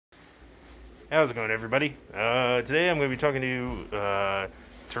How's it going, everybody? Today I'm going to be talking to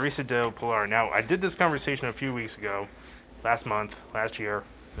Teresa Del Pilar. Now, I did this conversation a few weeks ago, last month, last year,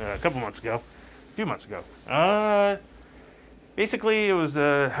 a couple months ago, a few months ago. Basically, it was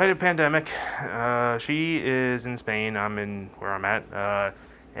the height of pandemic. She is in Spain. I'm in where I'm at,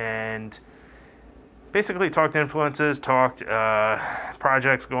 and basically talked influences, talked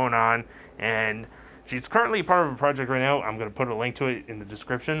projects going on, and she's currently part of a project right now. I'm going to put a link to it in the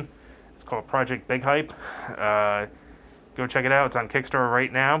description. It's called Project Big Hype. Go check it out. It's on Kickstarter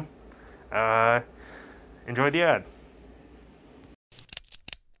right now. Uh, Enjoy the ad.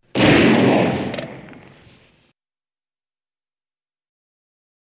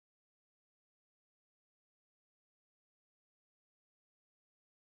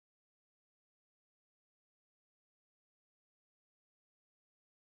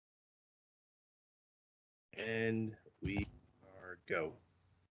 And we are go.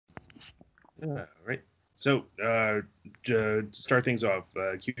 All right. So, to start things off,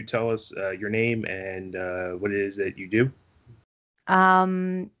 can you tell us your name and what it is that you do?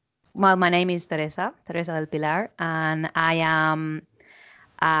 Um, well, my name is Teresa del Pilar, and I am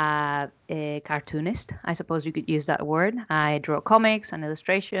a cartoonist. I suppose you could use that word. I draw comics and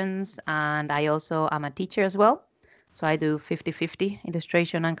illustrations, and I also am a teacher as well. So I do 50-50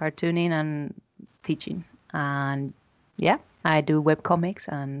 illustration and cartooning and teaching. And yeah, I do web comics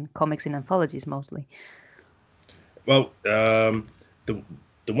and comics in anthologies mostly. Well, the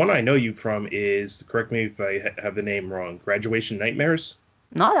the one I know you from is, correct me if I have the name wrong, Graduation Nightmares.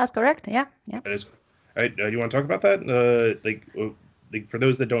 No, that's correct. Yeah, yeah. That is. All right, do you want to talk about that? Like for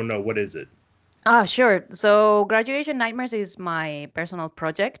those that don't know, what is it? Sure. So, Graduation Nightmares is my personal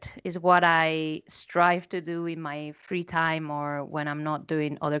project, is what I strive to do in my free time or when I'm not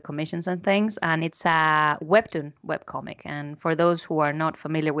doing other commissions and things. And it's a Webtoon webcomic. And for those who are not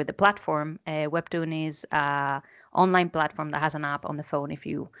familiar with the platform, Webtoon is a online platform that has an app on the phone if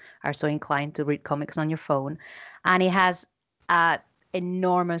you are so inclined to read comics on your phone. And it has a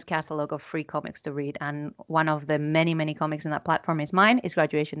enormous catalog of free comics to read. And one of the many, many comics in that platform is mine, is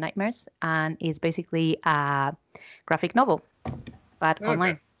Graduation Nightmares. And it's basically a graphic novel, but Okay.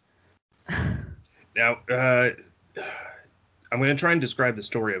 online. Now, I'm going to try and describe the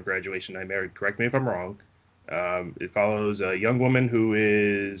story of Graduation Nightmare. Correct me if I'm wrong. It follows a young woman who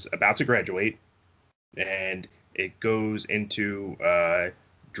is about to graduate, and it goes into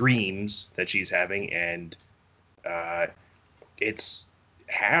dreams that she's having, and uh, it's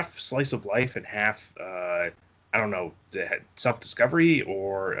half slice of life and half I don't know, self discovery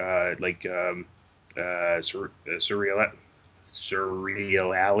or surreal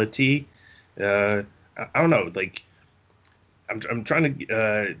surreality. I don't know, like I'm trying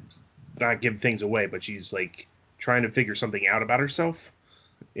to not give things away, but she's like trying to figure something out about herself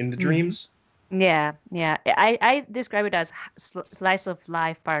in the Hmm. dreams. Yeah, yeah. I describe it as slice of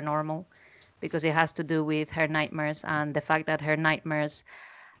life paranormal because it has to do with her nightmares and the fact that her nightmares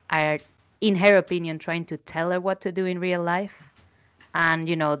are, in her opinion, trying to tell her what to do in real life. And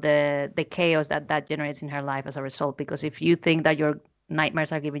the chaos that that generates in her life as a result, because if you think that your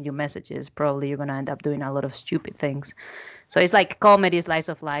nightmares are giving you messages, probably you're going to end up doing a lot of stupid things. So it's like comedy slice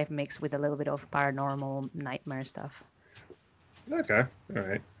of life mixed with a little bit of paranormal nightmare stuff. Okay, all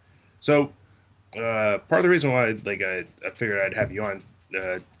right. So part of the reason why I figured I'd have you on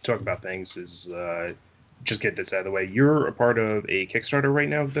talk about things is just get this out of the way. You're a part of a Kickstarter right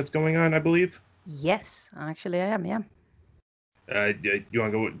now that's going on, I believe. Yes, actually I am. Yeah. You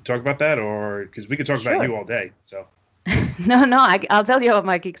want to go talk about that, or because we could talk about Sure. you all day? So No, I'll tell you about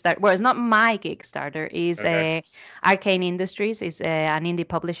my Kickstarter. Well, it's not my Kickstarter. It's okay, Arcane Industries. It's an indie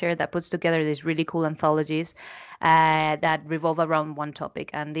publisher that puts together these really cool anthologies that revolve around one topic.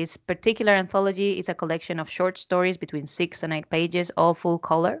 And this particular anthology is a collection of short stories between 6 and 8 pages, all full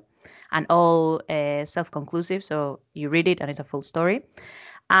color and all self-conclusive. So you read it and it's a full story.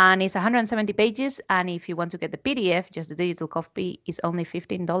 And it's 170 pages. And if you want to get the PDF, just the digital copy, is only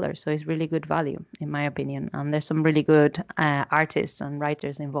 $15. So it's really good value, in my opinion. And there's some really good artists and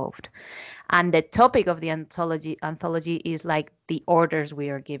writers involved. And the topic of the anthology is like the orders we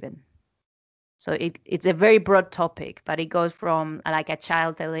are given. So it's a very broad topic, but it goes from like a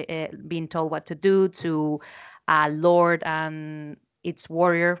child being told what to do to a lord and its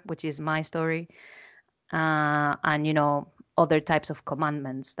warrior, which is my story, and other types of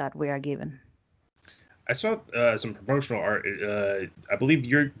commandments that we are given. I saw some promotional art. I believe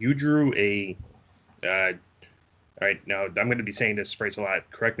you drew a. All right, now I'm going to be saying this phrase a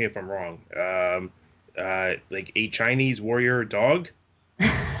lot. Correct me if I'm wrong. Like a Chinese warrior dog.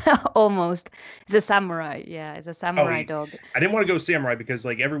 Almost. It's a samurai. Yeah, it's a Oh, samurai dog. I didn't want to go samurai because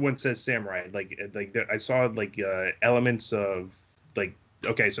like everyone says samurai. I saw like elements of like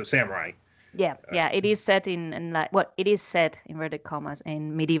okay, so samurai. Yeah, yeah. It is set in like what it is set inverted commas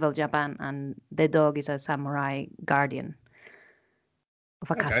in medieval Japan, and the dog is a samurai guardian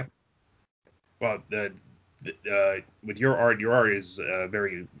of a Okay. castle. Well, with your art is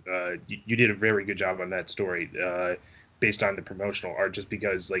very. You did a very good job on that story, based on the promotional art. Just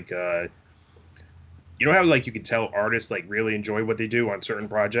because, like, you know how like you can tell artists like really enjoy what they do on certain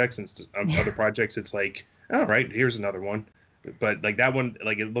projects, and on Yeah. other projects it's like, all right, here's another one. But like that one,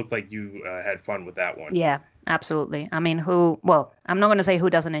 like it looked like you had fun with that one. Yeah, absolutely. I mean, who, well, I'm not going to say who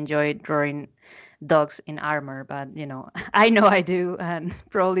doesn't enjoy drawing dogs in armor, but I know I do, and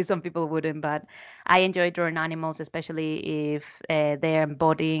probably some people wouldn't, but I enjoy drawing animals, especially if they're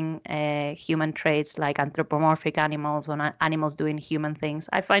embodying human traits like anthropomorphic animals or animals doing human things.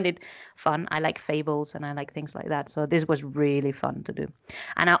 I find it fun. I like fables and I like things like that. So this was really fun to do.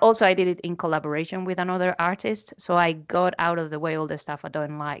 And I did it in collaboration with another artist. So I got out of the way all the stuff I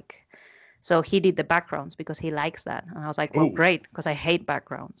don't like. So he did the backgrounds because he likes that. And I was like, well, Oh, great, because I hate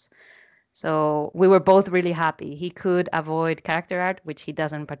backgrounds. So we were both really happy. He could avoid character art, which he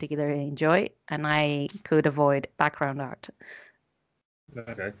doesn't particularly enjoy, and I could avoid background art.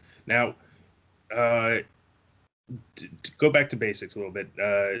 okay. Now, uh, to go back to basics a little bit.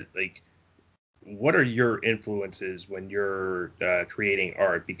 Like, what are your influences when you're creating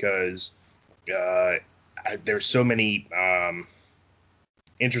art? Because there's so many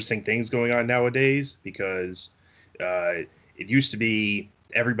interesting things going on nowadays. Because it used to be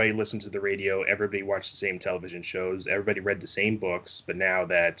everybody listened to the radio, everybody watched the same television shows, everybody read the same books. But now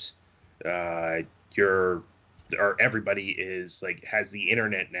that you're or everybody is like has the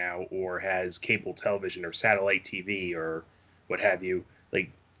internet now or has cable television or satellite TV or what have you, like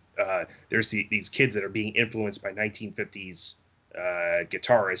there's these kids that are being influenced by 1950s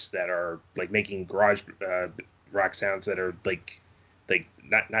guitarists that are like making garage rock sounds that are like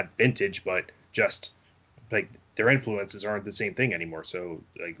not vintage, but just like their influences aren't the same thing anymore. So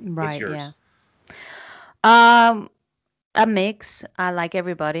like, what's Right, yeah. yours? Um, a mix, like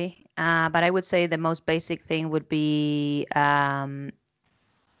everybody. But I would say the most basic thing would be,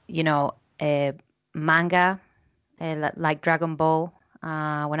 you know, a manga, like Dragon Ball.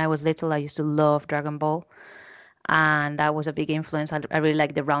 When I was little, I used to love Dragon Ball, and that was a big influence. I really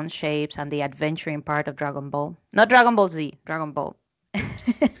like the round shapes and the adventuring part of Dragon Ball. Not Dragon Ball Z, Dragon Ball.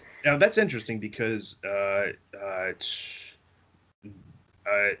 Now that's interesting because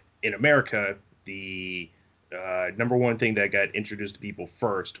in America, the number one thing that got introduced to people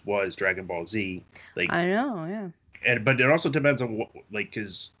first was Dragon Ball Z. Like, I know, yeah. and but it also depends on what, like,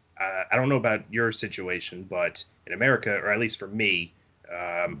 because I don't know about your situation, but in America, or at least for me,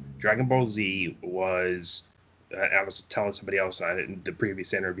 Dragon Ball Z was. I was telling somebody else on it in the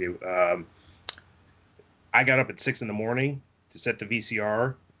previous interview. I got up at 6 in the morning to set the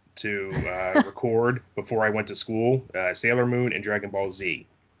VCR to record before I went to school. Sailor Moon and Dragon Ball Z.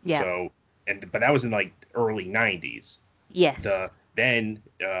 Yeah. So, but that was in like early '90s. Yes. Then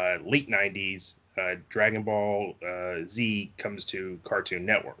late '90s, Dragon Ball Z comes to Cartoon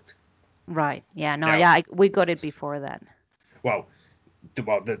Network. Right. Yeah. No. Now, Yeah. We got it before that. well,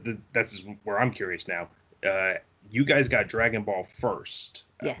 that's where I'm curious now. Uh, you guys got Dragon Ball first,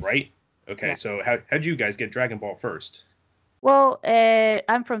 Yes. right? Okay, Yeah. so how'd you guys get Dragon Ball first? Well,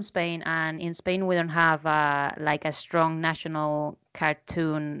 I'm from Spain, and in Spain we don't have like a strong national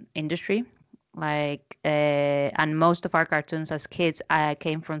cartoon industry. Like, and most of our cartoons as kids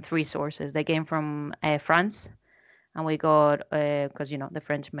came from three sources. They came from France, and we got because the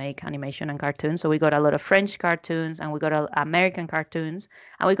French make animation and cartoons, so we got a lot of French cartoons, and we got American cartoons,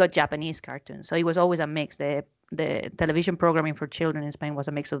 and we got Japanese cartoons. So it was always a mix. The television programming for children in Spain was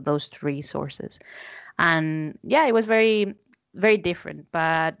a mix of those three sources, and yeah, it was very very different.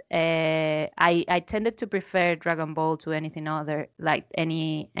 But I tended to prefer Dragon Ball to anything other, like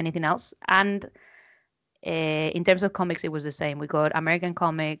anything else. And in terms of comics, it was the same. We got American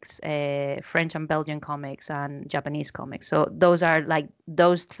comics, French and Belgian comics, and Japanese comics. So those are like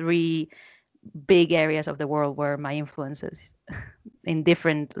those three big areas of the world were my influences in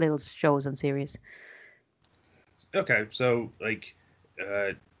different little shows and series. Okay, so like,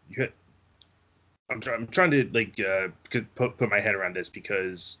 you, I'm trying to like put my head around this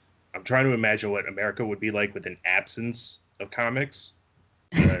because I'm trying to imagine what America would be like with an absence of comics,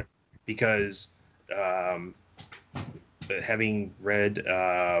 because um, having read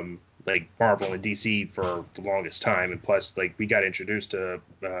like Marvel and DC for the longest time, and plus like we got introduced to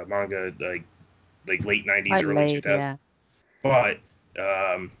manga like late '90s, Quite early late, 2000s. yeah. But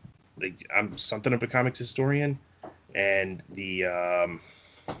like I'm something of a comics historian, and the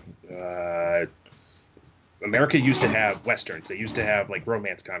uh, America used to have westerns. They used to have like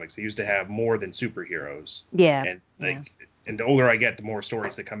romance comics. They used to have more than superheroes. Yeah, And yeah. and the older I get, the more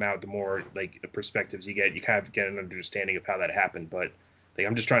stories that come out, the more like perspectives you get. You kind of get an understanding of how that happened. But like,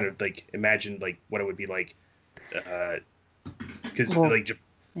 I'm just trying to like imagine like what it would be like, because Well, like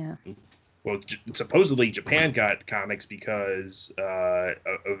yeah. well, supposedly Japan got comics because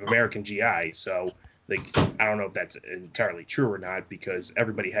of American GI. So, like, I don't know if that's entirely true or not because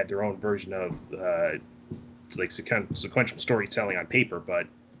everybody had their own version of like sequential storytelling on paper. But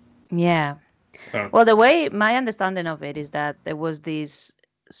Yeah. uh, Well, the way my understanding of it is that there was this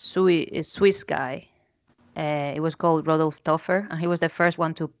Swiss guy. It was called Rodolph Toffer, and he was the first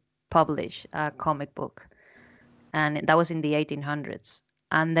one to publish a comic book, and that was in the 1800s.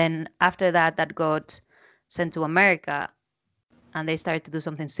 And then after that, that got sent to America, and they started to do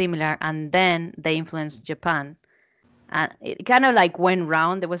something similar, and then they influenced Japan. And it kind of like went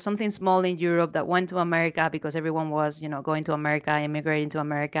round. There was something small in Europe that went to America because everyone was, going to America, immigrating to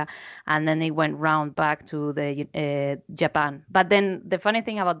America, and then it went round back to the Japan. But then the funny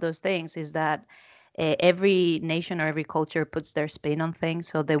thing about those things is that every nation or every culture puts their spin on things.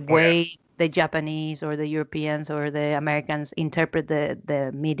 So the oh yeah, way the Japanese or the Europeans or the Americans interpret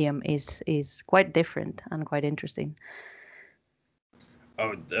the medium is quite different and quite interesting.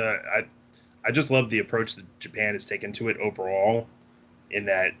 oh, I just love the approach that Japan has taken to it overall. In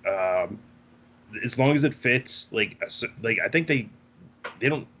that, as long as it fits, like I think they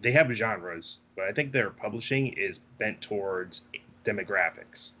have genres, but I think their publishing is bent towards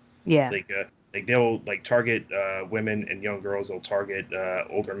demographics. Yeah, Like they'll like target women and young girls. They'll target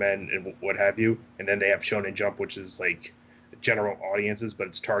older men and what have you. And then they have Shonen Jump, which is like general audiences, but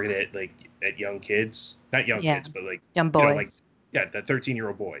it's targeted like at young kids, not young yeah, kids, but like young like boys. yeah, that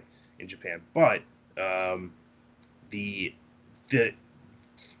 13-year-old boy in Japan. But um, the the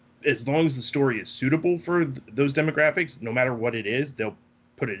as long as the story is suitable for those demographics, no matter what it is, they'll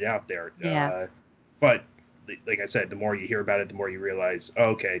put it out there. Yeah. But like I said, the more you hear about it, the more you realize,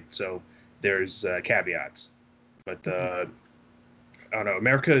 oh, okay, so there's caveats. But I don't know.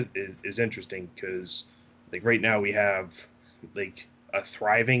 America is interesting because like right now we have like a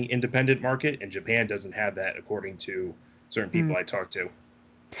thriving independent market, and Japan doesn't have that, according to certain Mm. people I talk to.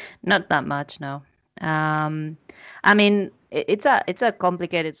 Not that much, no. Um, I mean, it's a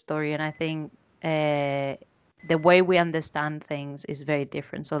complicated story, and I think uh, the way we understand things is very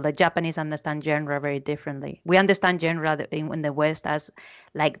different. So the Japanese understand genre very differently. We understand genre in the West as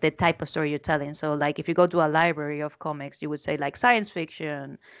like the type of story you're telling. So like if you go to a library of comics, you would say like science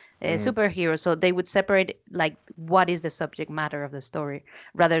fiction, Mm. superhero. So they would separate like what is the subject matter of the story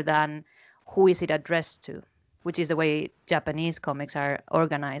rather than who is it addressed to, which is the way Japanese comics are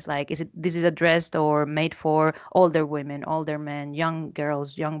organized. Like, this is addressed or made for older women, older men, young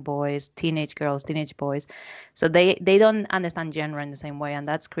girls, young boys, teenage girls, teenage boys. So they don't understand genre in the same way, and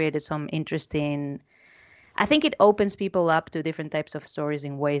that's created some interesting. I think it opens people up to different types of stories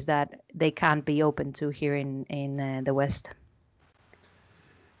in ways that they can't be open to here in the West.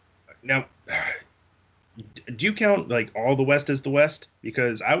 Now, do you count like all the West as the West?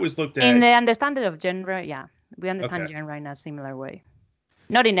 Because I was looked In at. the understanding of genre, yeah, we Okay. understand genre in a similar way.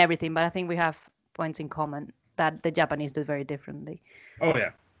 Not in everything, but I think we have points in common that the Japanese do very differently. Oh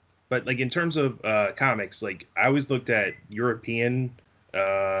yeah. But like in terms of comics, like I always looked at European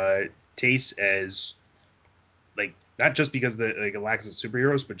uh, tastes as like not just because the like it lacks of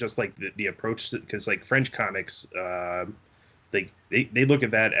superheroes, but just like the approach because like French comics, like they look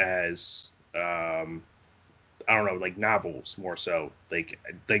at that as I don't know, like novels more so. Like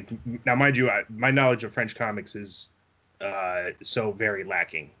now, mind you, my knowledge of French comics is so very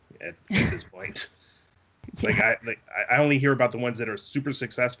lacking at this point. Yeah. I only hear about the ones that are super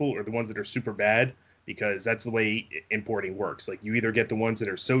successful or the ones that are super bad because that's the way importing works. Like you either get the ones that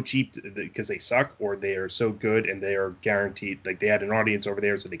are so cheap because they suck, or they are so good and they are guaranteed. Like they had an audience over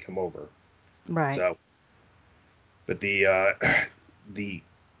there, so they come over. Right. So, but the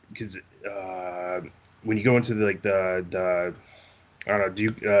because when you go into the I don't know, do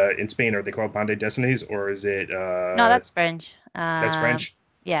you in Spain are they called Bande Destinies or is it No, that's French. that's French?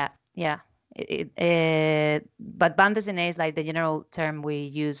 Yeah, yeah. But bande dessinée is like the general term we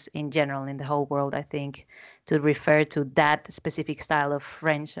use in general in the whole world, I think, to refer to that specific style of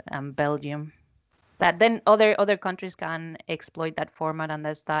French and Belgium. That then other countries can exploit that format and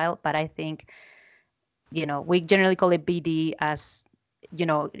that style, but I think we generally call it BD as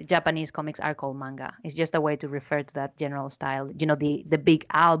Japanese comics are called manga. It's just a way to refer to that general style. The big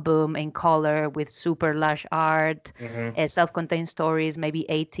album in color with super large art, Hmm. self-contained stories, maybe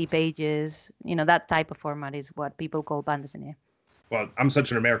 80 pages. That type of format is what people call bande dessinée. Well, I'm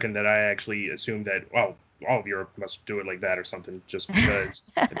such an American that I actually assume that, well, all of Europe must do it like that or something, just because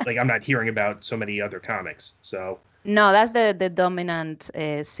like I'm not hearing about so many other comics. So No, that's the dominant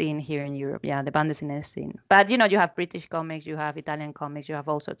scene here in Europe. Yeah, the bande dessinée scene. But you have British comics, you have Italian comics, you have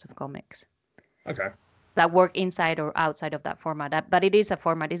all sorts of comics okay. that work inside or outside of that format. But it is a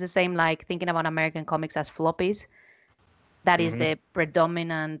format. It's the same like thinking about American comics as floppies. That is Hmm. the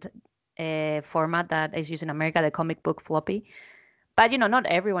predominant format that is used in America, the comic book floppy. But not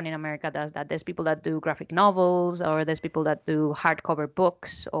everyone in America does that. There's people that do graphic novels, or there's people that do hardcover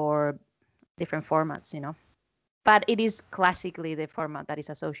books or different formats. But it is classically the format that is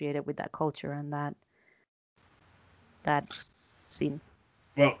associated with that culture and that scene.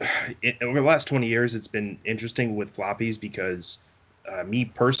 Well, over the last 20 years, it's been interesting with floppies because me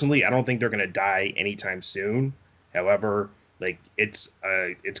personally, I don't think they're going to die anytime soon. However, like it's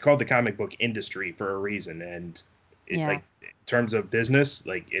called the comic book industry for a reason, and Yeah, like in terms of business,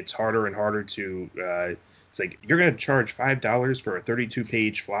 like it's harder and harder to. It's like you're going to charge $5 for a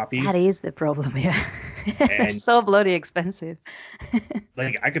 32-page floppy, that is the problem. Yeah, they're and so bloody expensive.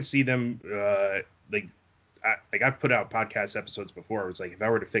 like I could see them like I've put out podcast episodes before. It's like if I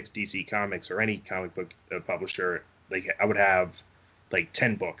were to fix DC Comics or any comic book publisher, like I would have like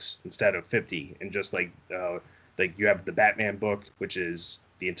 10 books instead of 50, and just like you have the Batman book, which is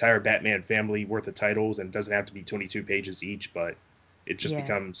the entire Batman family worth of titles, and it doesn't have to be 22 pages each, but it just Yeah,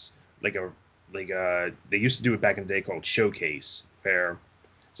 becomes they used to do it back in the day called Showcase, where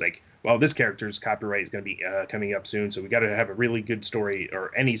it's like, well, this character's copyright is going to be coming up soon, so we got to have a really good story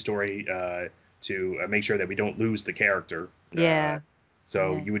or any story to make sure that we don't lose the character. Uh, yeah,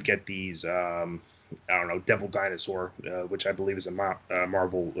 so yeah, you would get these, I don't know, Devil Dinosaur, which I believe is a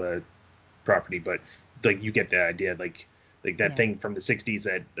Marvel property, but like you get the idea, like that yeah, thing from the '60s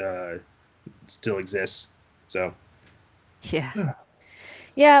that still exists. So yeah.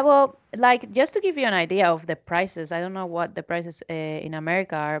 Yeah, well, like just to give you an idea of the prices, I don't know what the prices in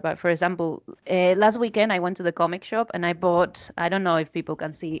America are, but for example, last weekend I went to the comic shop and I bought, I don't know if people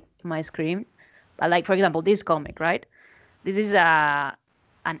can see my screen, but like for example, this comic, right? This is an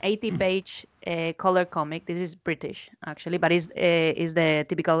 80-page color comic. This is British actually, but is the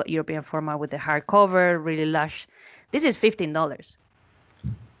typical European format with the hardcover, really lush. This is $15.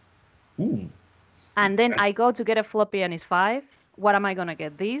 ooh, And then I go to get a floppy and it's five. What am I gonna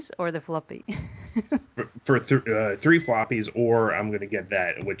get? These or the floppy? for 3 floppies, or I'm going to get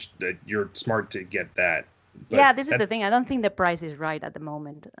that, which you're smart to get that. But Yeah, this is that the thing. I don't think the price is right at the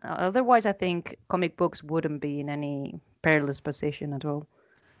moment. Otherwise, I think comic books wouldn't be in any perilous position at all.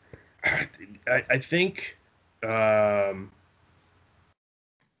 I think um,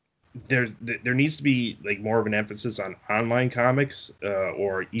 there needs to be like more of an emphasis on online comics,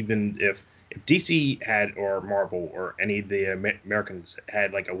 or even if DC had or Marvel or any of the Americans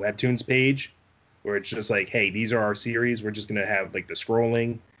had like a webtoons page where it's just like, hey, these are our series. We're just gonna have like the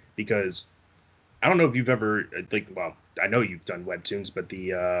scrolling, because I don't know if you've ever like, well, I know you've done webtoons, but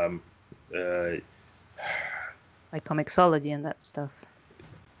uh, Like Comixology and that stuff.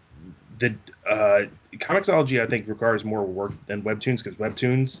 the Comixology I think requires more work than webtoons, because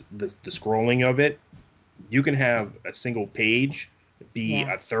webtoons, the scrolling of it, you can have a single page be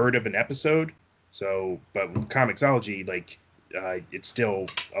a Yes. third of an episode. So, but with Comixology, like it's still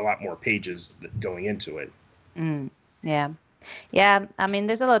a lot more pages going into it. Mm, yeah. Yeah. I mean,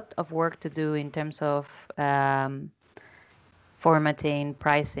 there's a lot of work to do in terms of formatting,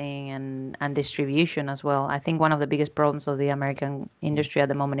 pricing, and distribution as well. I think one of the biggest problems of the American industry at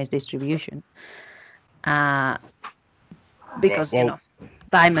the moment is distribution. Uh, Well, because, well,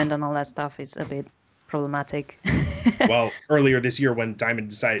 Diamond and all that stuff is a bit problematic. well, earlier this year when Diamond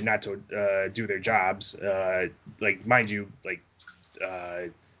decided not to do their jobs, like mind you, like uh,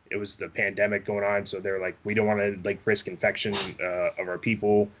 it was the pandemic going on, so they're like, we don't want to like risk infection of our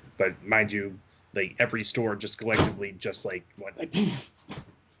people. But mind you, like every store just collectively just like went like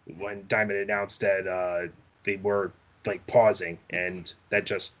when Diamond announced that they were like pausing, and that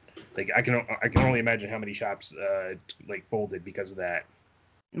just like I can only imagine how many shops like folded because of that.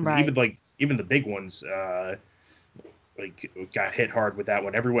 Because Right. even the big ones like got hit hard with that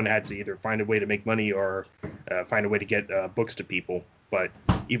one. Everyone had to either find a way to make money or find a way to get books to people. But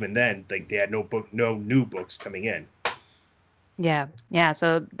even then, like they had no new books coming in. Yeah. Yeah.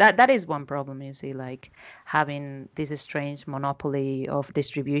 So that is one problem, you see, like having this strange monopoly of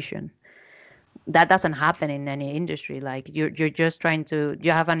distribution. That doesn't happen in any industry. Like you're just trying to,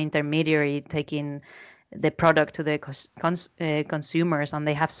 you have an intermediary taking the product to the consumers, and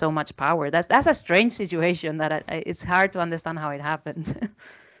they have so much power. That's a strange situation that it's hard to understand how it happened.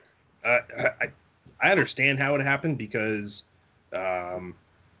 Uh, I understand how it happened because um,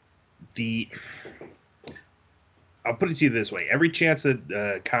 the I'll put it to you this way: every chance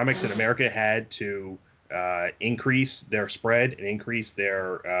that comics in America had to increase their spread and increase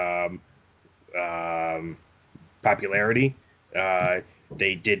their um, popularity,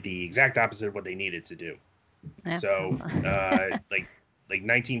 they did the exact opposite of what they needed to do. Yeah, So, like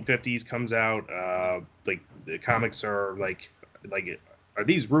 1950s comes out, like the comics are like are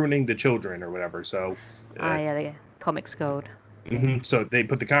these ruining the children or whatever? So, yeah, the comics code. so they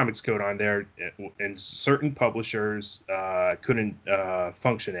put the comics code on there, and certain publishers couldn't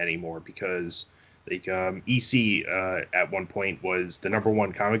function anymore because like EC at one point was the number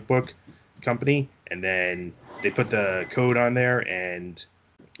one comic book company, and then they put the code on there, and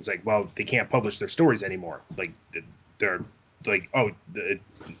it's like, well, they can't publish their stories anymore. Like they're like, oh,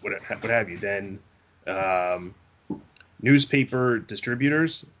 what have you? Then um, newspaper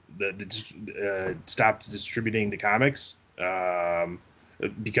distributors stopped distributing the comics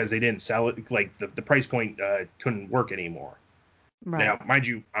because they didn't sell it. Like the price point couldn't work anymore. Right. Now, mind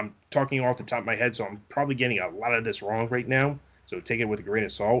you, I'm talking off the top of my head, so I'm probably getting a lot of this wrong right now. So take it with a grain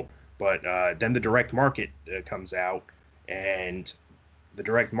of salt. But then the direct market comes out, and the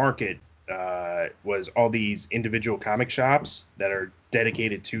direct market was all these individual comic shops that are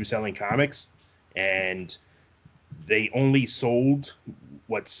dedicated to selling comics, and they only sold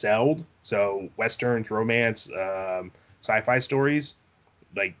what sold. So westerns, romance, sci-fi stories,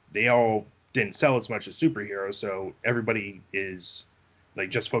 like they all didn't sell as much as superheroes. So everybody is like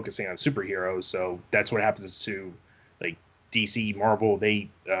just focusing on superheroes. So that's what happens to like DC, Marvel. They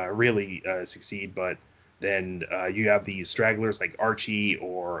really succeed, but then you have these stragglers like Archie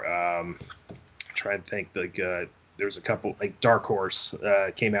or trying to think like there's a couple like Dark Horse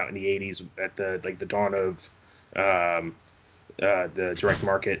came out in the 80s at the dawn of um, the direct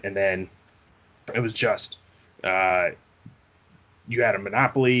market, and then it was just you had a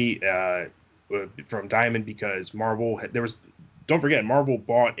monopoly from Diamond because Marvel there was, don't forget, Marvel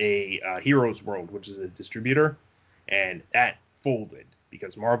bought a Heroes World, which is a distributor, and that folded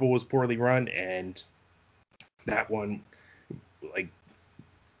because Marvel was poorly run, and that one, like,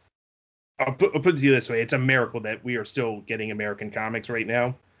 I'll put it to you this way: it's a miracle that we are still getting American comics right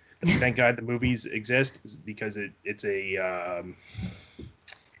now. Thank God the movies exist because it's an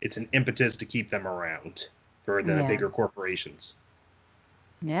impetus to keep them around for the Yeah. bigger corporations.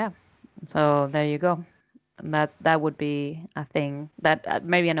 Yeah. So there you go. And that would be a thing that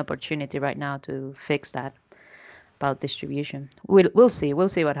maybe an opportunity right now to fix that about distribution. We'll see. We'll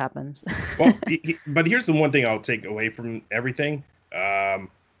see what happens. Well, but here's the one thing I'll take away from everything: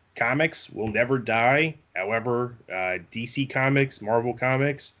 comics will never die. However, DC Comics, Marvel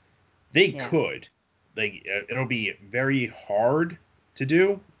Comics, they Yeah. could. Like it'll be very hard to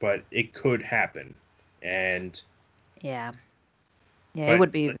do, but it could happen. And Yeah. Yeah, it but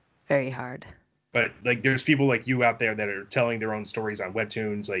would be very hard. but like there's people like you out there that are telling their own stories on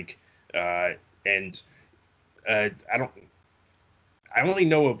webtoons, like and I don't. I only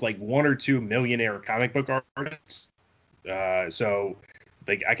know of like one or two millionaire comic book artists. So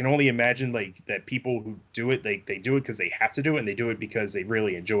like I can only imagine like that people who do it, they do it because they have to do it, and they do it because they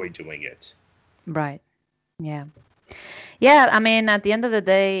really enjoy doing it. Right. Yeah. Yeah, I mean, at the end of the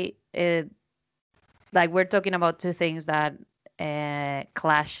day, like we're talking about two things that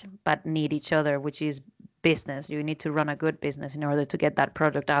clash but need each other, which is business. You need to run a good business in order to get that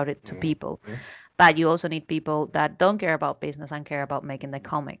product out to people. Mhm. But you also need people that don't care about business and care about making the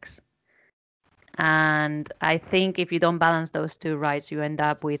comics. And I think if you don't balance those two rights, you end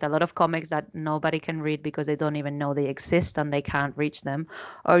up with a lot of comics that nobody can read because they don't even know they exist and they can't reach them.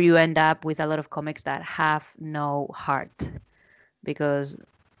 Or you end up with a lot of comics that have no heart because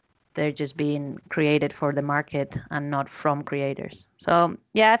they're just being created for the market and not from creators. So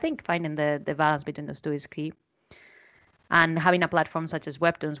yeah, I think finding the balance between those two is key. And having a platform such as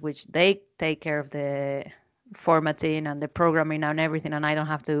Webtoons, which they take care of the formatting and the programming and everything, and I don't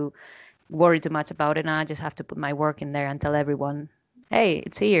have to worry too much about it. And I just have to put my work in there and tell everyone, hey,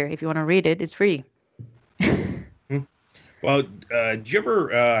 it's here. If you want to read it, it's free. Well, did you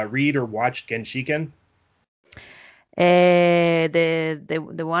ever read or watch Genshiken?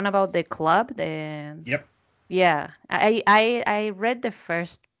 The one about the club, the Yep. yeah, I read the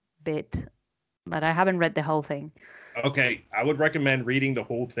first bit, but I haven't read the whole thing. Okay, I would recommend reading the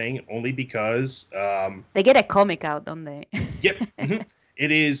whole thing only because They get a comic out, don't they? yep,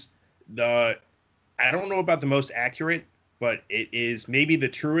 it is the I don't know about the most accurate, but it is maybe the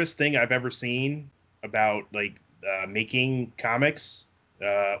truest thing I've ever seen about like making comics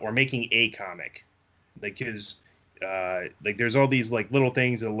or making a comic. Like, cause like there's all these like little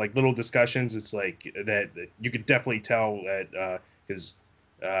things and like little discussions. It's like that you could definitely tell that because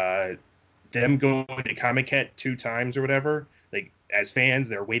them going to Comic Cat 2 times or whatever. Like as fans,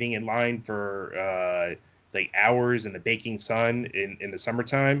 they're waiting in line for like hours in the baking sun in the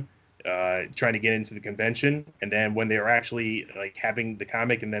summertime, trying to get into the convention. And then when they're actually like having the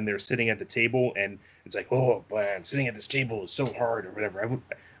comic, and then they're sitting at the table, and it's like, oh man, sitting at this table is so hard or whatever.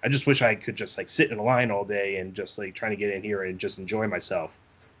 I just wish I could just like sit in a line all day and just like trying to get in here and just enjoy myself.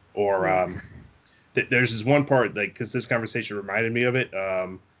 Or Yeah. there's this one part like because this conversation reminded me of it.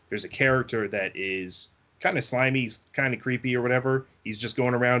 There's a character that is kind of slimy, kind of creepy or whatever. He's just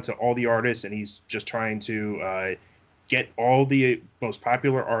going around to all the artists and he's just trying to get all the most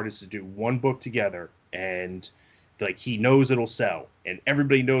popular artists to do one book together. And like he knows it'll sell, and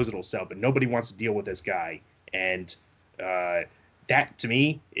everybody knows it'll sell, but nobody wants to deal with this guy. And that to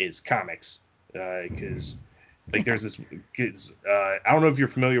me is comics because like there's this cause, I don't know if you're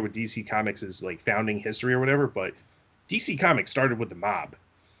familiar with DC Comics' like founding history or whatever, but DC Comics started with the mob.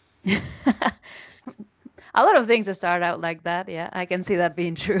 A lot of things that start out like that. Yeah, I can see that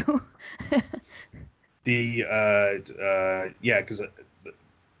being true. The yeah, because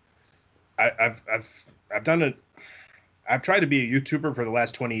I've done it. I've tried to be a YouTuber for the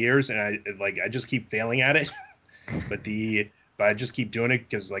last 20 years, and I just keep failing at it. but I just keep doing it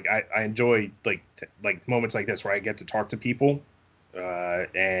because like I enjoy like moments like this where I get to talk to people,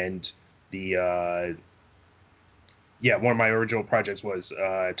 and the yeah, one of my original projects was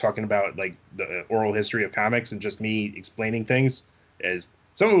talking about like the oral history of comics and just me explaining things. As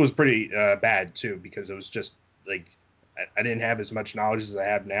some of it was pretty bad too because it was just like I didn't have as much knowledge as I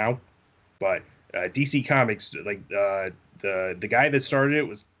have now. But DC Comics, like the guy that started it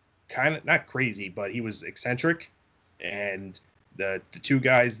was kind of not crazy, but he was eccentric, and the two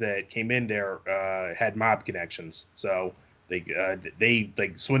guys that came in there had mob connections, so they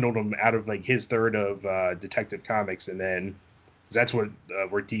like swindled him out of like his third of Detective Comics, and then 'cause that's what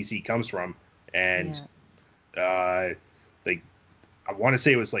where DC comes from, and like I want to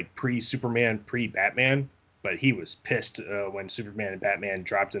say it was like pre Superman, pre Batman, but he was pissed when Superman and Batman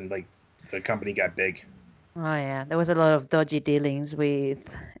dropped and like the company got big. Oh yeah, there was a lot of dodgy dealings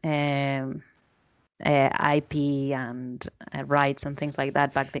with um, IP and rights and things like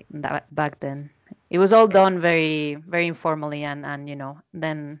that back then. It was all done very very informally, and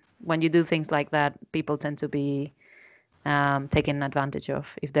then when you do things like that, people tend to be taken advantage of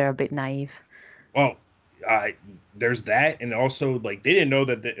if they're a bit naive. Well, uh, there's that, and also like they didn't know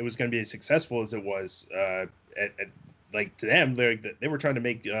that it was going to be as successful as it was. Like to them, they were trying to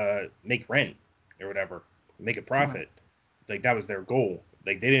make rent or whatever, make a Right. profit. Like that was their goal.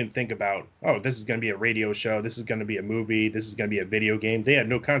 Like they didn't think about, oh, this is going to be a radio show, this is going to be a movie, this is going to be a video game. They had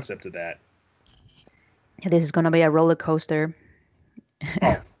no concept of that. This is gonna be a roller coaster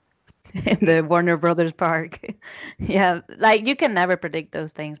Oh, in the Warner Brothers park. Yeah, like you can never predict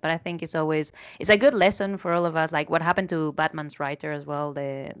those things, but I think it's a good lesson for all of us. Like what happened to Batman's writer as well,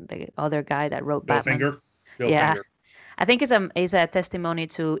 the other guy that wrote Bill Batman. Finger, Bill Yeah, Finger. I think it's a testimony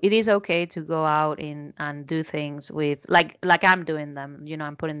to it is okay to go out in and do things with like I'm doing them.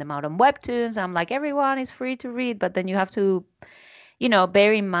 I'm putting them out on webtoons. I'm like everyone is free to read, but then you have to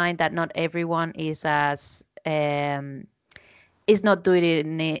bear in mind that not everyone is not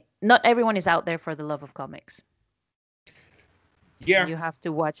doing it. Not everyone is out there for the love of comics, and Yeah. you have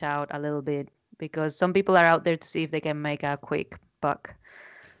to watch out a little bit because some people are out there to see if they can make a quick buck.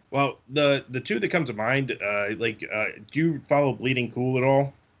 Well, the two that come to mind, do you follow Bleeding Cool at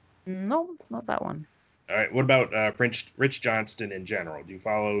all? No, not that one. All right. What about Rich Johnston in general? Do you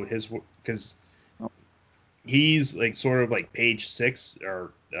follow his? Because No. he's like sort of like page 6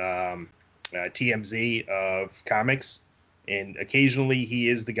 or TMZ of comics, and occasionally he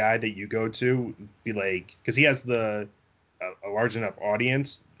is the guy that you go to, be like, because he has a large enough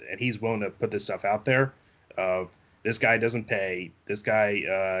audience, and he's willing to put this stuff out there. Of this guy doesn't pay. This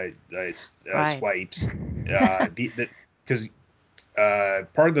guy Right. swipes. Because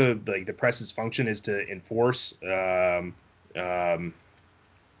part of the press's function is to enforce um,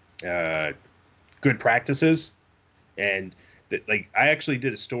 uh, good practices, and like I actually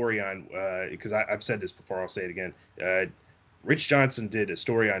did a story on because I've said this before, I'll say it again. Rich Johnson did a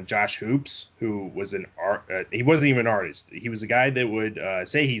story on Josh Hoops, who was an art. He wasn't even an artist. He was a guy that would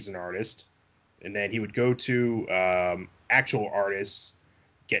say he's an artist, and then he would go to actual artists,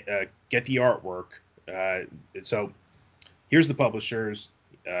 get the artwork. So here's the publishers.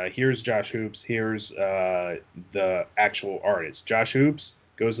 here's Josh Hoops, here's the actual artist. Josh Hoops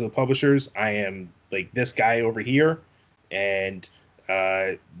goes to the publishers. I am like this guy over here, and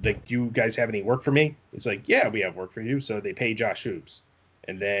like, do you guys have any work for me? It's like, yeah, we have work for you. So they pay Josh Hoops,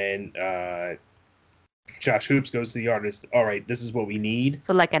 and then Josh Hoops goes to the artist. All right, this is what we need.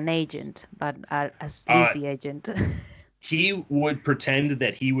 So like an agent, but a sleazy agent. He would pretend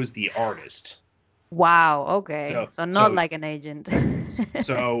that he was the artist. Wow. Okay. So not like an agent.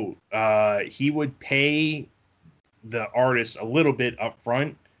 So he would pay the artist a little bit up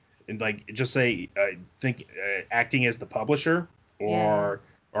front, and like just say, acting as the publisher or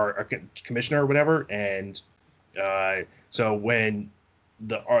a commissioner or whatever. And so when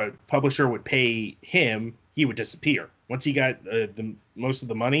the publisher would pay him, he would disappear. Once he got the most of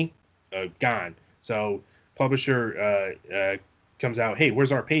the money, gone. So publisher comes out, hey,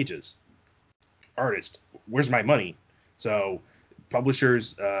 where's our pages? Artist, where's my money? So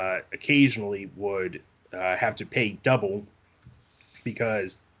publishers occasionally would have to pay double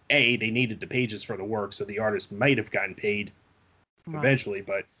because they needed the pages for the work, so the artist might have gotten paid eventually.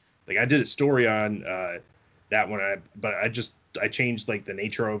 But like, I did a story on that one, but I changed like the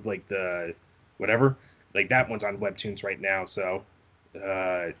nature of like the whatever. Like that one's on Webtoons right now, so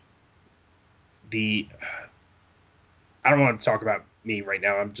I don't want to talk about me right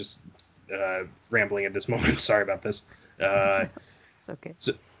now. I'm just rambling at this moment. Sorry about this. It's okay.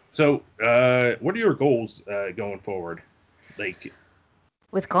 So what are your goals going forward? Like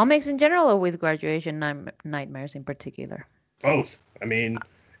with comics in general, or with Graduation Nightmares in particular? Both. I mean,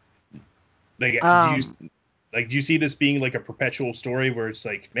 like, do you see this being like a perpetual story where it's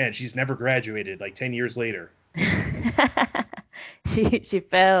like, man, she's never graduated, like 10 years later? She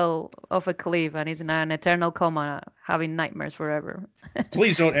fell off a cliff and is in an eternal coma, having nightmares forever.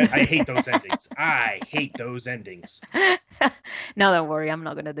 Please don't. I hate those endings. I hate those endings. No, don't worry. I'm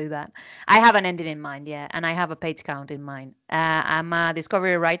not going to do that. I have an ending in mind, yeah, and I have a page count in mind. I'm a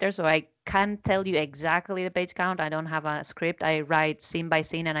discovery writer, so I can't tell you exactly the page count. I don't have a script. I write scene by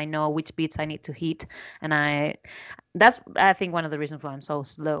scene, and I know which beats I need to hit. And that's, I think, one of the reasons why I'm so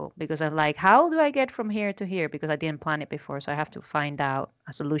slow, because I'm like, how do I get from here to here? Because I didn't plan it before, so I have to find out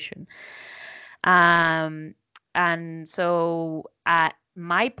a solution. And so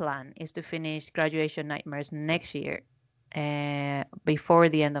my plan is to finish Graduation Nightmares next year, before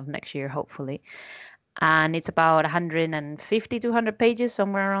the end of next year, hopefully. And it's about 150 to 100 pages,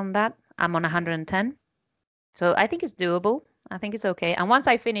 somewhere around that. I'm on 110. So I think it's doable. I think it's okay. And once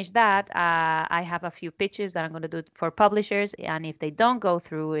I finish that, I have a few pitches that I'm going to do for publishers. And if they don't go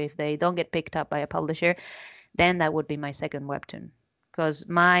through, if they don't get picked up by a publisher, then that would be my second webtoon. Because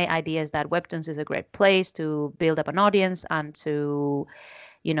my idea is that Webtoons is a great place to build up an audience and to,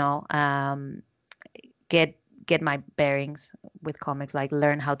 get my bearings with comics, like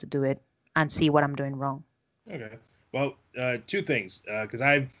learn how to do it and see what I'm doing wrong. Okay. Well, two things, because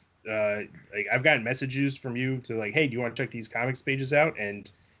I've gotten messages from you to like, hey, do you want to check these comics pages out?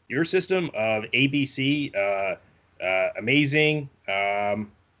 And your system of ABC, amazing,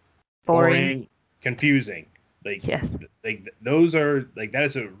 boring, confusing. Like, yes. Like those are like, that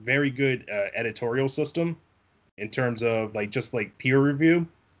is a very good editorial system in terms of like just like peer review.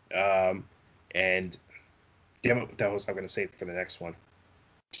 And damn it, that was I'm going to say for the next one.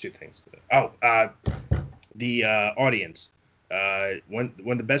 Two things. The audience. One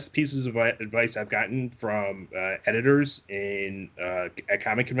of the best pieces of advice I've gotten from editors at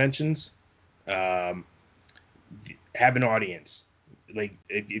comic conventions, have an audience. Like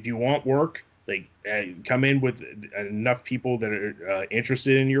if you want work, like come in with enough people that are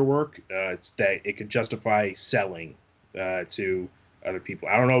interested in your work, that it could justify selling to other people.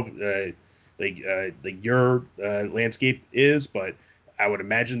 I don't know, like your landscape is, but I would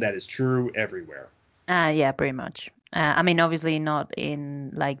imagine that is true everywhere. Yeah, pretty much. I mean, obviously not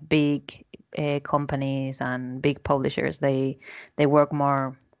in like big companies and big publishers. They work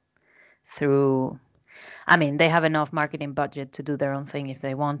more through. I mean, they have enough marketing budget to do their own thing if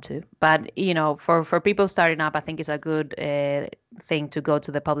they want to. But for people starting up, I think it's a good thing to go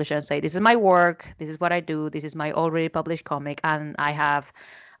to the publisher and say, "This is my work. This is what I do. This is my already published comic, and I have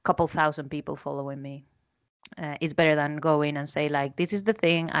a couple thousand people following me." It's better than going and say like, this is the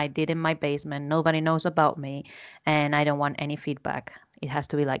thing I did in my basement. Nobody knows about me and I don't want any feedback. It has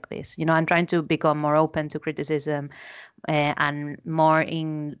to be like this. I'm trying to become more open to criticism and more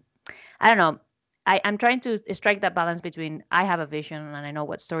in, I don't know. I'm trying to strike that balance between I have a vision and I know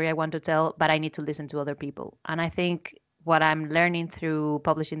what story I want to tell, but I need to listen to other people. And I think what I'm learning through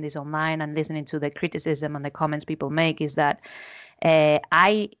publishing this online and listening to the criticism and the comments people make is that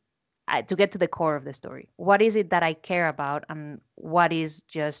to get to the core of the story. What is it that I care about, and what is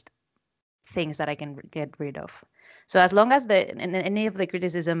just things that I can get rid of. So as long as any of the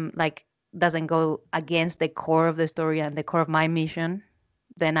criticism like doesn't go against the core of the story and the core of my mission,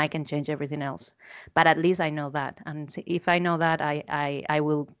 then I can change everything else. But at least I know that, and if I know that, I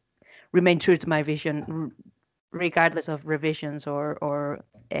will remain true to my vision, regardless of revisions or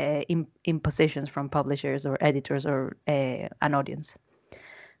impositions from publishers or editors or an audience.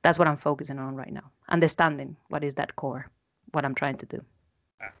 That's what I'm focusing on right now. Understanding what is that core, what I'm trying to do.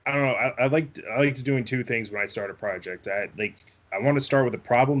 I don't know. I like to doing two things when I start a project. I want to start with a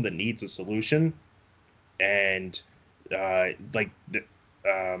problem that needs a solution, and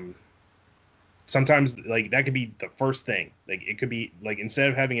sometimes like that could be the first thing. Like it could be like instead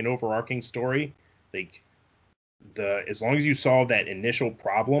of having an overarching story, like as long as you solve that initial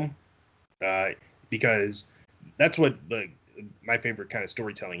problem, because that's what my favorite kind of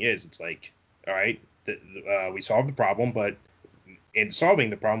storytelling is. It's like, all right, we solved the problem, but in solving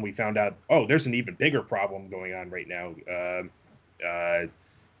the problem, we found out, oh, there's an even bigger problem going on right now. Are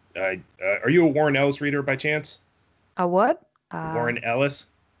you a Warren Ellis reader by chance? A what? Warren Ellis?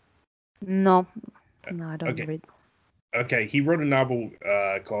 No, I don't read. Okay, he wrote a novel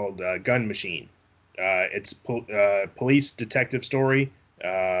called Gun Machine. It's police detective story.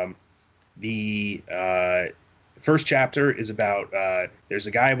 The first chapter is about there's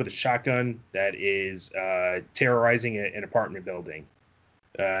a guy with a shotgun that is terrorizing an apartment building.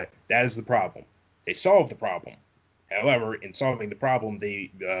 That is the problem. They solve the problem. However, in solving the problem, they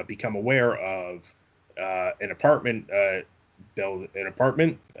become aware of an apartment that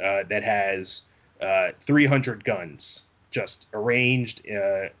has 300 guns just arranged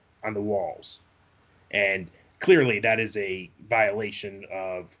on the walls, and clearly that is a violation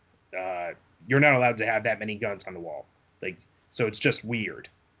of. You're not allowed to have that many guns on the wall. So it's just weird.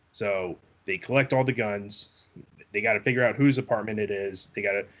 So they collect all the guns. They got to figure out whose apartment it is.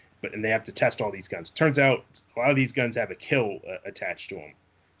 And they have to test all these guns. Turns out a lot of these guns have a kill attached to them.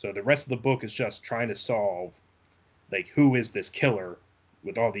 So the rest of the book is just trying to solve, who is this killer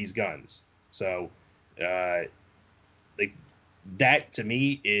with all these guns. So, that to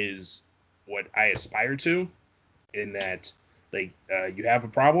me is what I aspire to, in that. You have a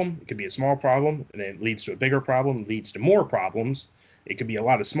problem. It could be a small problem, and then it leads to a bigger problem, leads to more problems. It could be a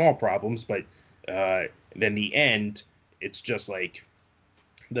lot of small problems, but then the end, it's just like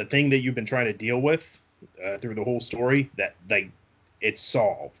the thing that you've been trying to deal with through the whole story, that it's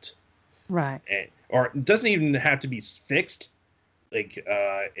solved. Right. Or it doesn't even have to be fixed.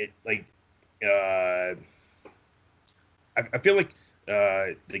 I feel like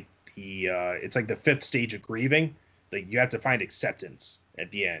it's like the fifth stage of grieving. You have to find acceptance at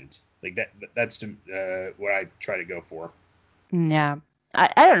the end. That's what I try to go for. Yeah.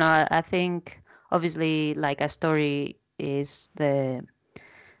 I don't know. I think obviously a story is I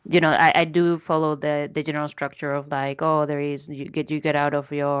do follow the general structure of there is you get out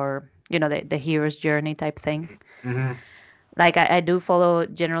of your the hero's journey type thing. Mm-hmm. I do follow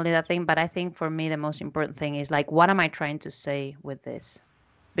generally that thing, but I think for me the most important thing is what am I trying to say with this?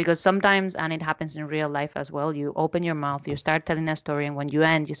 Because sometimes, and it happens in real life as well, you open your mouth, you start telling a story, and when you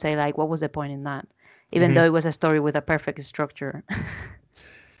end, you say what was the point in that? Even though it was a story with a perfect structure.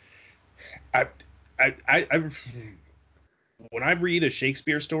 When I read a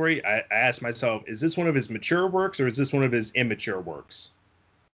Shakespeare story, I ask myself, is this one of his mature works or is this one of his immature works?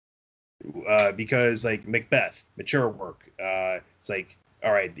 Because Macbeth, mature work. It's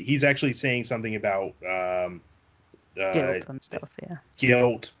all right, he's actually saying something about guilt and stuff, yeah.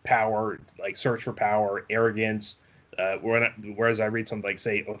 Guilt, power, search for power, arrogance. Whereas I read something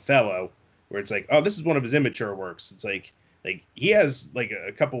say Othello, where it's oh, this is one of his immature works. It's he has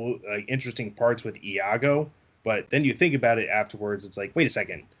a couple interesting parts with Iago, but then you think about it afterwards. It's wait a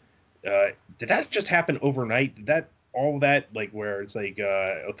second, did that just happen overnight? Did that all that where it's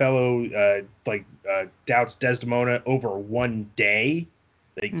Othello doubts Desdemona over one day?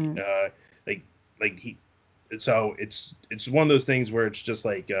 So it's one of those things where it's just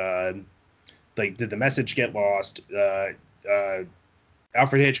did the message get lost?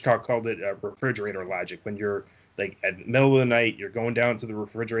 Alfred Hitchcock called it refrigerator logic. When you're at the middle of the night, you're going down to the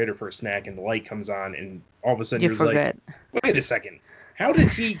refrigerator for a snack, and the light comes on, and all of a sudden you're wait a second, how did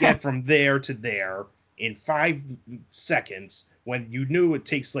he get from there to there in 5 seconds when you knew it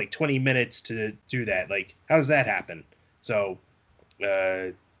takes 20 minutes to do that? How does that happen? So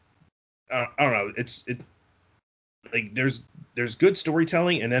I don't know. There's good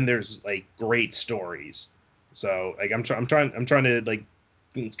storytelling, and then there's great stories. So I'm trying to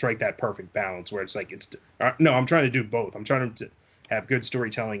strike that perfect balance where it's I'm trying to do both. I'm trying to have good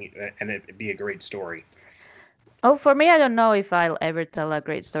storytelling and it be a great story. Oh, for me, I don't know if I'll ever tell a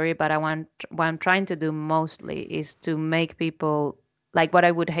great story, but what I'm trying to do mostly is to make people like what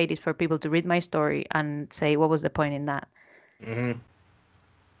I would hate is for people to read my story and say, what was the point in that? Hmm.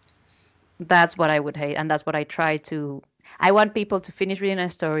 That's what I would hate. And that's what I try to. I want people to finish reading a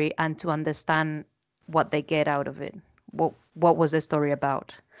story and to understand what they get out of it. What was the story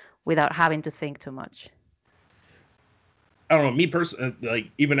about without having to think too much. I don't know. Me personally, like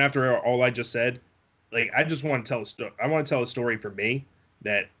even after all I just said, like I just want to tell a story. I want to tell a story for me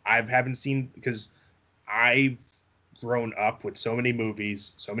that I haven't seen because I've grown up with so many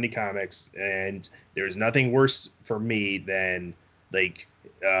movies, so many comics, and there's nothing worse for me than like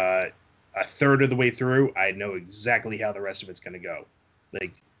a third of the way through, I know exactly how the rest of it's going to go.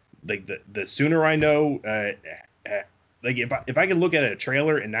 Like, like the sooner I know, like if I can look at a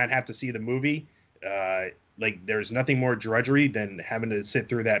trailer and not have to see the movie, like there's nothing more drudgery than having to sit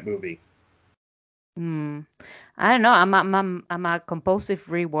through that movie. Hmm. I don't know. I'm a compulsive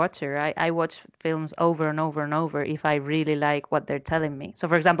rewatcher. I watch films over and over and over if I really like what they're telling me. So,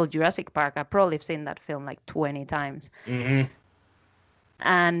 for example, Jurassic Park, I probably have seen that film like 20 times. Hmm.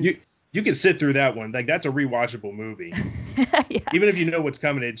 And You can sit through that one. Like that's a rewatchable movie. yeah, Even if you know what's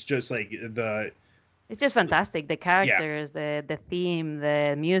coming, it's just like the it's just fantastic. The yeah. characters, the theme,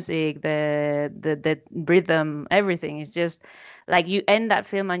 the music, the rhythm, everything. It's just like you end that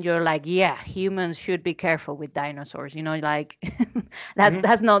film and you're like, yeah, humans should be careful with dinosaurs. You know, like Hmm.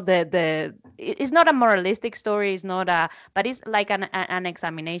 that's not it's not a moralistic story. It's not a, but it's like an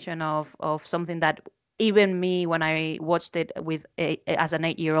examination of something that even me when I watched it as an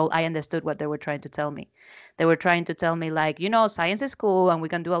 8-year-old, I understood what they were trying to tell me. They were trying to tell me like, science is cool and we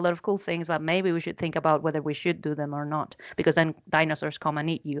can do a lot of cool things, but maybe we should think about whether we should do them or not, because then dinosaurs come and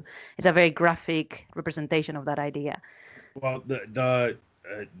eat you. It's a very graphic representation of that idea. Well,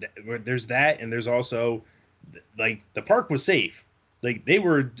 there's that, and there's also like the park was safe. Like they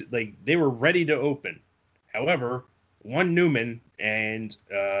were ready to open. However, one Newman and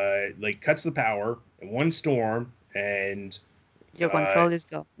like cuts the power, and one storm, and Your uh, control is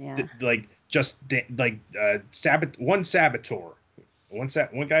gone. Yeah. like just like one saboteur, one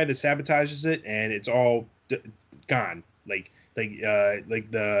guy that sabotages it, and it's all gone. Like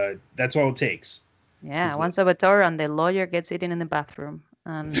the that's all it takes. Yeah. 'Cause One saboteur and the lawyer gets eaten in the bathroom,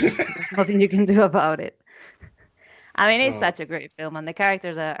 and there's nothing you can do about it. I mean, it's oh, such a great film, and the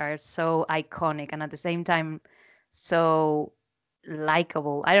characters are so iconic, and at the same time, so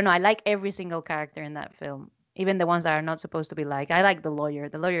likable. I don't know. I like every single character in that film, even the ones that are not supposed to be liked. I like the lawyer.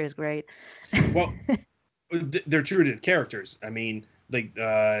 The lawyer is great. well, they're true to the characters. I mean, like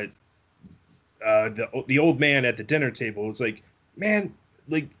the old man at the dinner table is like, man,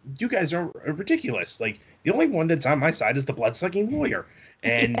 like you guys are ridiculous. Like the only one that's on my side is the blood sucking lawyer,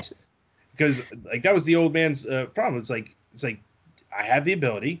 and Yes. because like that was the old man's problem. It's like I have the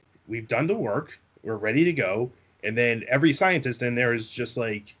ability, we've done the work, we're ready to go, and then every scientist in there is just uh,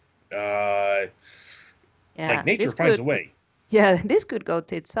 like Yeah. nature This finds could. a way. Yeah, this could go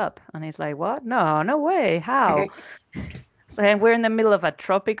tits up, and it's like, what? No, no way. How? So and we're in the middle of a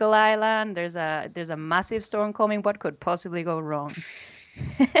tropical island. There's a massive storm coming. What could possibly go wrong?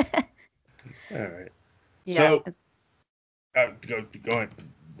 All right, Yeah. so go ahead.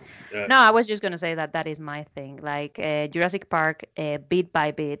 No, I was just gonna say that that is my thing. Like Jurassic Park, bit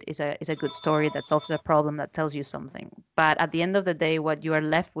by bit, is a good story that solves a problem that tells you something. But at the end of the day, what you are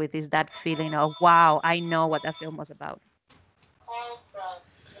left with is that feeling of wow, I know what that film was about.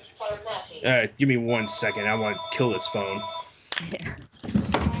 Give me 1 second. I want to kill this phone. Yeah.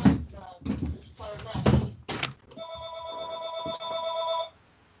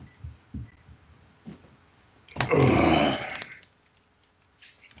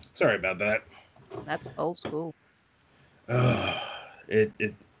 Sorry about that. That's old school. It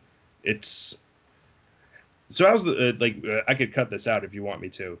it's so how's the I could cut this out if you want me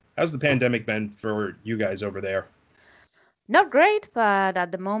to. How's the pandemic been for you guys over there? Not great, but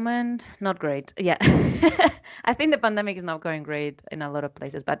at the moment, not great. Yeah. I think the pandemic is not going great in a lot of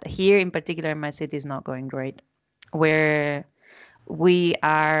places, but here in particular in my city is not going great. Where we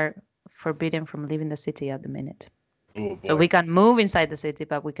are forbidden from leaving the city at the minute. Oh So boy, we can move inside the city,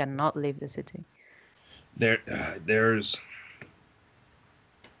 but we cannot leave the city. there's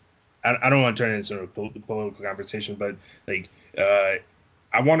I don't want to turn it into a political conversation, but like uh,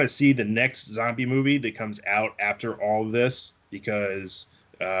 I want to see the next zombie movie that comes out after all of this because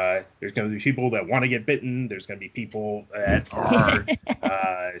there's going to be people that want to get bitten. There's going to be people that are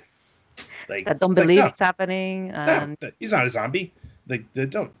uh, like That don't it's like believe no, it's happening. no, And he's not a zombie. the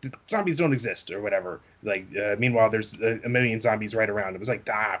zombies don't exist or whatever. Like, meanwhile, there's a million zombies right around. It was like,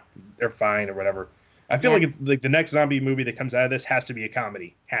 they're fine or whatever. I feel like like the next zombie movie that comes out of this has to be a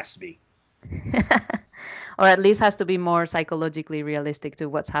comedy. Has to be. Or at least has to be more psychologically realistic to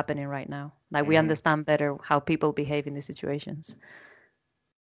what's happening right now. Like we understand better how people behave in these situations.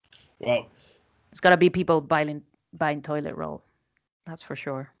 Well, it's got to be people buying toilet roll. That's for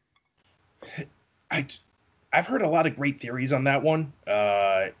sure. I've heard a lot of great theories on that one.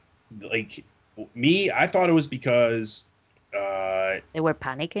 Like me, I thought it was because they were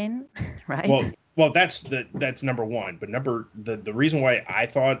panicking, right? Well, that's number one. But the reason why I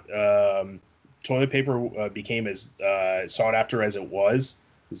thought toilet paper became as sought after as it was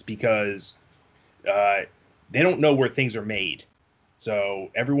because they don't know where things are made. So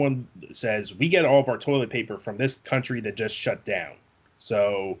everyone says we get all of our toilet paper from this country that just shut down.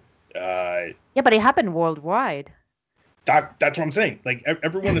 So yeah, but it happened worldwide. That's what I'm saying. Like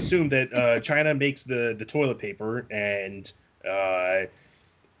everyone assumed that China makes the toilet paper, and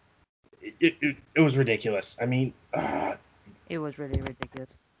it was ridiculous. I mean, it was really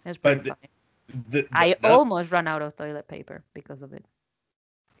ridiculous. It was pretty funny. I almost ran out of toilet paper because of it.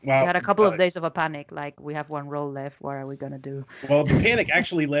 Well, we had a couple of days of a panic, like we have one roll left. What are we gonna do? Well, the panic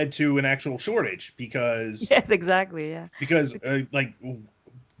actually led to an actual shortage because yes, exactly, yeah. Because like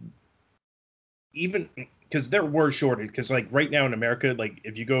even because there were shortage because like right now in America, like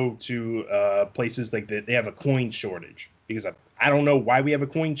if you go to places like they have a coin shortage because I don't know why we have a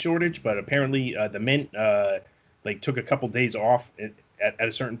coin shortage, but apparently the mint like took a couple days off at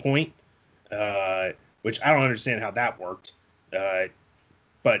a certain point, which I don't understand how that worked.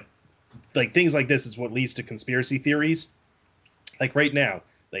 But like things like this is what leads to conspiracy theories. Like right now,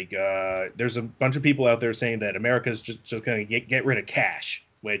 like there's a bunch of people out there saying that America's just going to get rid of cash,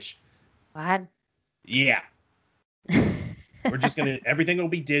 which what? Yeah. We're just going to everything will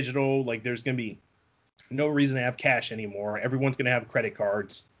be digital, like there's going to be no reason to have cash anymore. Everyone's going to have credit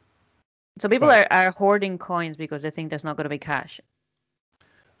cards. So people are hoarding coins because they think there's not going to be cash.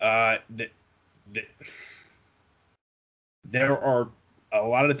 There are a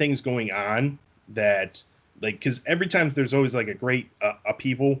lot of things going on that like because every time there's always like a great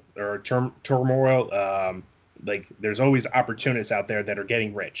upheaval or turmoil like there's always opportunists out there that are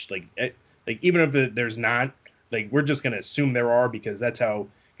getting rich like even if there's not like we're just going to assume there are because that's how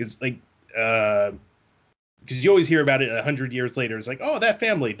because like because you always hear about it 100 years later. It's like, oh, that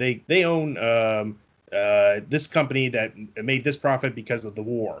family they own this company that made this profit because of the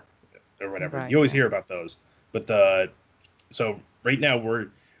war or whatever. Right, you always hear about those, but so right now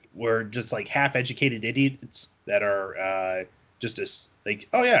we're just like half-educated idiots that are just as like,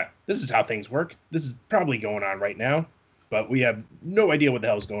 oh yeah, this is how things work. This is probably going on right now, but we have no idea what the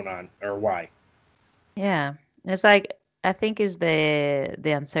hell is going on or why. Yeah, it's like I think is the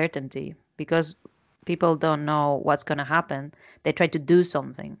uncertainty because people don't know what's gonna happen. They try to do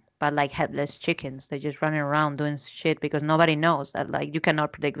something, but like headless chickens, they're just running around doing shit because nobody knows that like you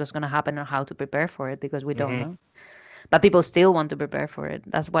cannot predict what's gonna happen or how to prepare for it because we don't know. But people still want to prepare for it.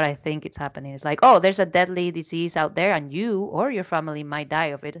 That's what I think it's happening. It's like, oh, there's a deadly disease out there, and you or your family might die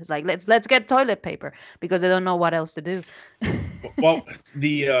of it. It's like let's get toilet paper because they don't know what else to do. Well,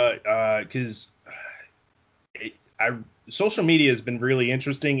 the because social media has been really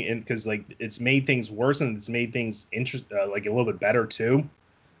interesting, and because like it's made things worse and it's made things like a little bit better too.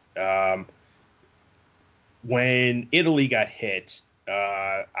 When Italy got hit,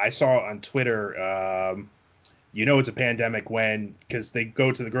 I saw on Twitter. You know it's a pandemic when because they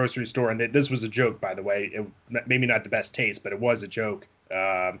go to the grocery store and this was a joke, by the way. Maybe not the best taste, but it was a joke.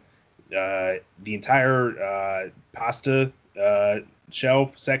 The entire pasta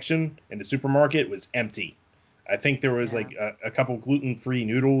shelf section in the supermarket was empty. I think there was like a couple gluten-free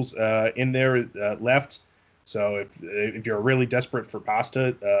noodles in there left. So if you're really desperate for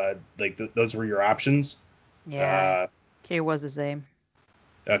pasta, like those were your options. Yeah, here was the same.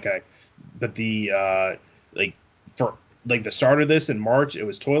 Okay, but the like for like the start of this in March, it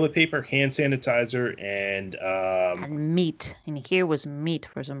was toilet paper, hand sanitizer, and meat. And here was meat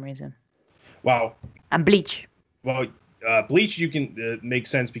for some reason. Wow. And bleach. Well, bleach you can make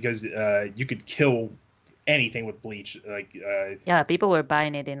sense because you could kill anything with bleach. Like yeah, people were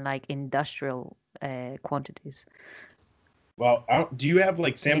buying it in like industrial quantities. Well, do you have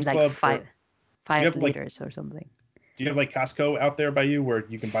like Sam's Club? Like five liters or something. Do you have like Costco out there by you where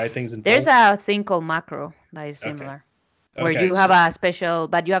you can buy things in There's bulk? a thing called Macro that is similar. Where you have a special,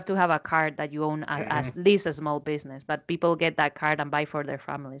 but you have to have a card that you own at least a small business. But people get that card and buy for their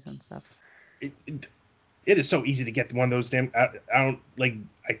families and stuff. It is so easy to get one of those damn. I don't like.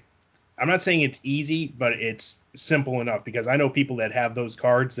 I'm not saying it's easy, but it's simple enough because I know people that have those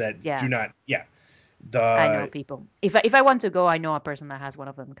cards that Yeah. do not. Yeah. I know people. If I want to go, I know a person that has one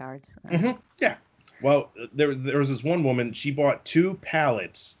of them cards. Yeah. Well, there was this one woman. She bought 2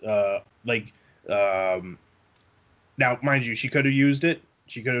 pallets. Now, mind you, she could have used it.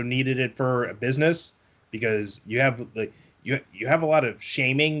 She could have needed it for a business because you have a lot of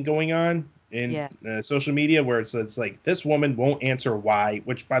shaming going on in social media where it's like this woman won't answer why.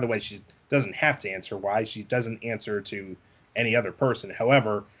 Which, by the way, she doesn't have to answer why. She doesn't answer to any other person.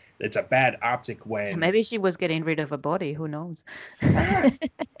 However, it's a bad optic when Maybe she was getting rid of a body. Who knows?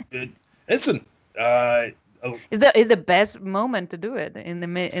 Listen, It's the best moment to do it in the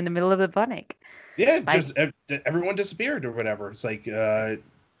middle of the panic. yeah, just everyone disappeared or whatever. It's like I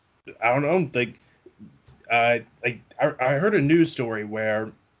don't know, I heard a news story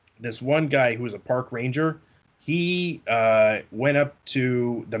where this one guy who was a park ranger, he went up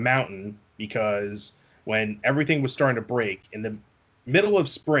to the mountain because when everything was starting to break in the middle of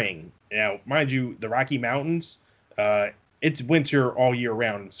spring. Now, mind you, the Rocky Mountains, it's winter all year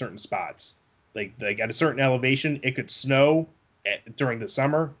round in certain spots. Like at a certain elevation, it could snow during the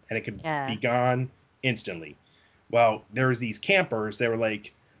summer and it could be gone instantly. Well, there was these campers. They were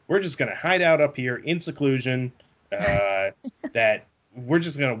like, we're just going to hide out up here in seclusion. That we're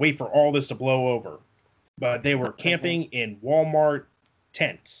just going to wait for all this to blow over. But they were camping in Walmart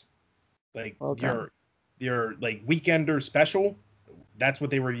tents, like your like weekender special. That's what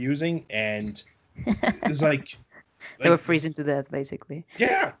they were using, and it's like they were freezing to death, basically.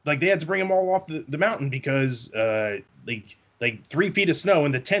 Yeah, like they had to bring them all off the mountain because like 3 feet of snow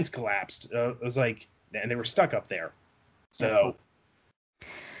and the tents collapsed. It was like, and they were stuck up there. So,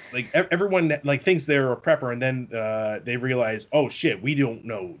 like everyone like thinks they're a prepper, and then they realize, oh shit, we don't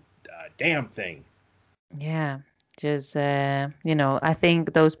know a damn thing. Yeah, just I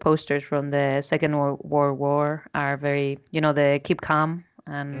think those posters from the Second World War are very, the keep calm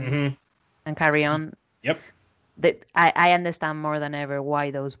and carry on. Yep. I understand more than ever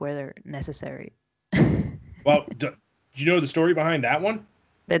why those were necessary. Well, do you know the story behind that one?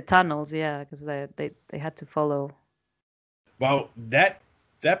 The tunnels, yeah, because they had to follow. Well, that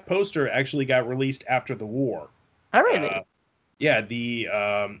poster actually got released after the war. Oh, really? Yeah,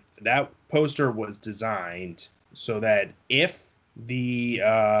 that poster was designed so that if the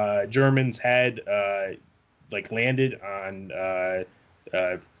Germans had like landed on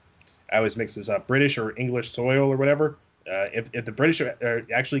I always mix this up, British or English soil or whatever. If the British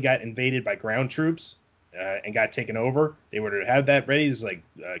actually got invaded by ground troops and got taken over, they would have that ready to like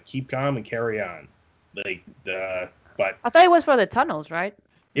keep calm and carry on. But I thought it was for the tunnels, right?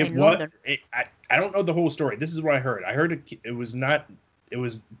 It was. I don't know the whole story. This is what I heard. I heard it was not. It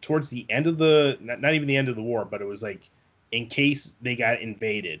was towards the end of the not even the end of the war, but it was like in case they got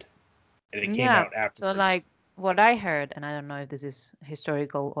invaded, and it came out afterwards. So like what I heard, and I don't know if this is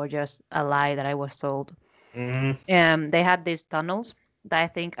historical or just a lie that I was told. They had these tunnels that I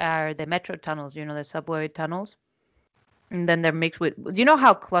think are the metro tunnels, the subway tunnels. And then they're mixed with. Do you know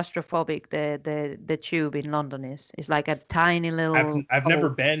how claustrophobic the tube in London is? It's like a tiny little. I've never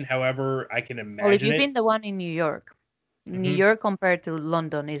been, however, I can imagine. Well, if you've been the one in New York, New York compared to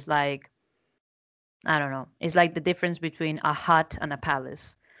London is like, I don't know. It's like the difference between a hut and a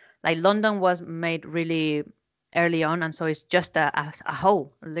palace. Like London was made really early on, and so it's just a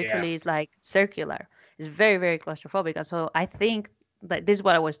hole. Literally, it's like circular. It's very, very claustrophobic, and so I think. But this is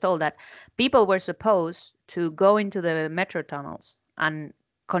what I was told, that people were supposed to go into the metro tunnels and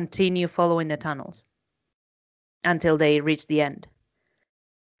continue following the tunnels until they reach the end.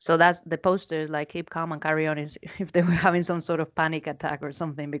 So that's the posters, like keep calm and carry on, is if they were having some sort of panic attack or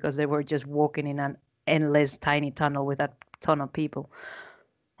something because they were just walking in an endless tiny tunnel with a ton of people.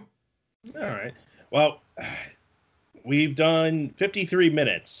 All right. Well, we've done 53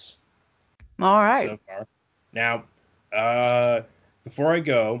 minutes. All right. So far. Now, before I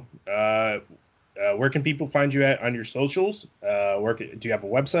go, where can people find you at on your socials? Do you have a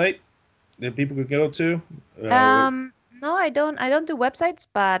website that people could go to? No, I don't. I don't do websites,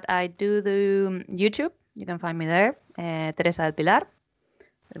 but I do YouTube. You can find me there, Teresa del Pilar,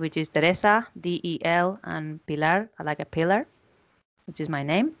 which is Teresa DEL and Pilar, like a pillar, which is my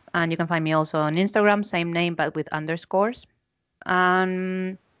name. And you can find me also on Instagram, same name but with underscores.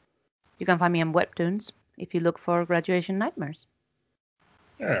 And you can find me on Webtoons if you look for Graduation Nightmares.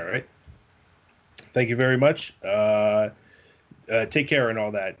 All right. Thank you very much. Take care and all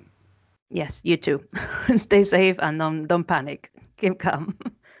that. Yes, you too. Stay safe and don't panic. Keep calm.